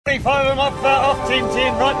5 of them off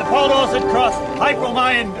 10-10, right, the pole horse at cross. April,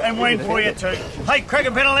 May and wean for you too. Hey, crack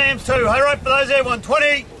and penal lambs too. Hey, right for those there,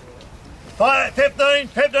 120. 15, I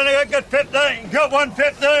got 15, got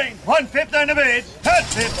 115, 115 a bed, at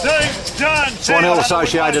 15, John. Swan Hill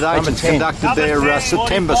Associated Agents conducted their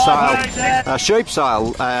September sale, sheep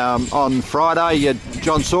sale on Friday.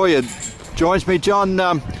 John Sawyer joins me.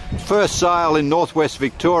 John, first sale in northwest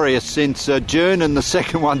Victoria since June and the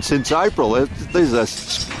second one since April. These are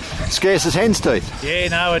scarce as hen's teeth. Yeah,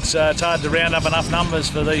 no, it's hard to round up enough numbers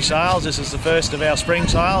for these sales. This is the first of our spring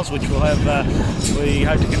sales, which we'll have. We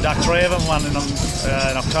hope to conduct 3 of them, one in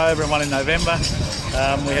October and one in November.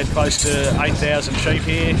 We had close to 8,000 sheep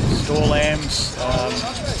here, store lambs,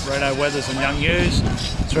 Merino, wethers and young ewes,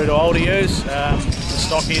 through to older ewes. The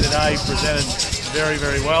stock here today presented very,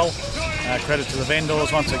 very well. Credit to the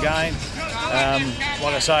vendors once again.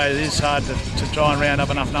 Like I say, it is hard to try and round up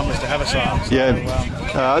enough numbers to have a sale. So,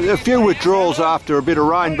 yeah, a few withdrawals after a bit of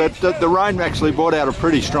rain, but the rain actually brought out a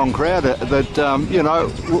pretty strong crowd that, you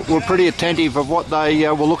know, were pretty attentive of what they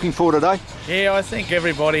were looking for today. Yeah, I think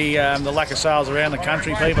everybody, the lack of sales around the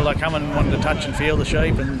country, people are coming wanting to touch and feel the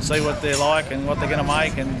sheep and see what they're like and what they're going to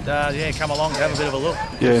make, and yeah, come along to have a bit of a look.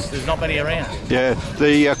 Yeah. There's not many around. Yeah,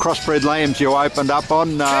 the crossbred lambs you opened up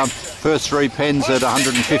on, first 3 pens at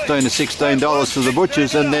 $115 to $16 to the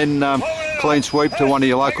butchers, and then clean sweep to one of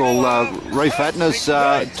your local refatteners,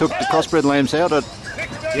 took the crossbred lambs out at...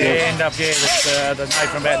 Yeah, they made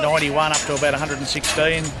from about 91 up to about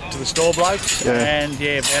 116 to the store blokes, and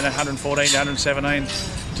yeah, about 114 to 117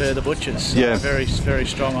 to the butchers. Yeah, very, very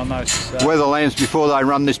strong on those. Wether lambs, before they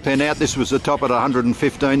run this pen out, this was the top at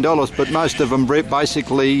 $115, but most of them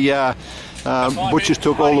basically butchers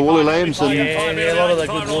took all the woolly lambs. And yeah, a lot of the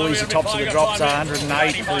good woolies, the tops of the drops are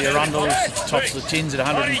 108 for the arundels, tops of the tins at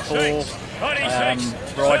 104,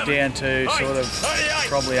 right down to sort of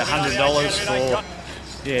probably $100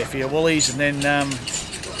 for your woolies, and then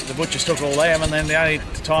the butchers took all them, and then the only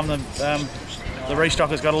time the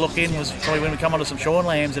restockers got a look in was probably when we come onto some shorn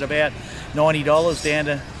lambs at about $90 down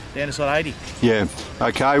to sort of 80. Yeah.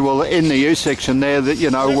 Okay. Well, in the ewe section there, that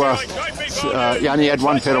you know, you only had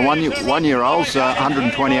one pair of one-year-olds,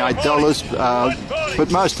 $128,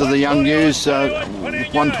 but most of the young ewes,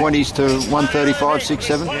 120s to 135, 6,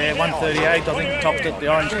 7. Yeah, 138. I think topped at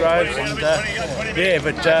the Orange Groves, and yeah,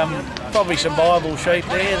 but. Probably some viable sheep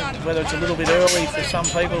there, whether it's a little bit early for some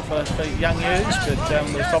people for young ewes, but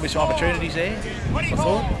there's probably some opportunities there, I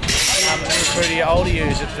thought. Through to your older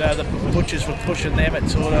ewes, the butchers were pushing them at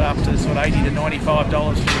sort of up to sort of $80 to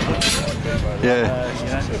 $95 for the butchers. Yeah. You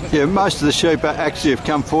know. Yeah, most of the sheep actually have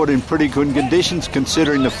come forward in pretty good conditions,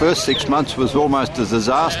 considering the first 6 months was almost a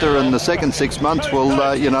disaster, and the second 6 months,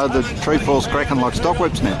 well, you know, the tree falls cracking like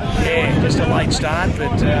stockwhips now. Yeah, just a late start,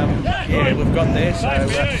 but yeah, we've got there, so we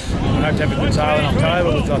hope to have a good sale in October.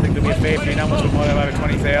 I think there'll be a fair few numbers. We might have over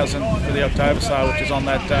 20,000 for the October sale, which is on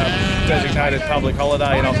that designated public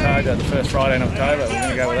holiday in October, the first Friday in October. We're going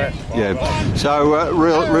to go with that. Yeah. So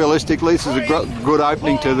realistically, this is a good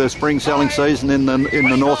opening to the spring selling season in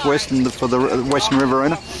the northwest and for the Western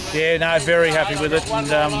Riverina. Yeah, no, very happy with it,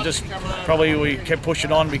 and just probably we kept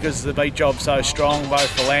pushing on because the beat job's so strong, both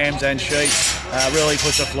for lambs and sheep. Really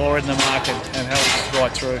puts a floor in the market and helps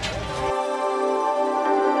right through.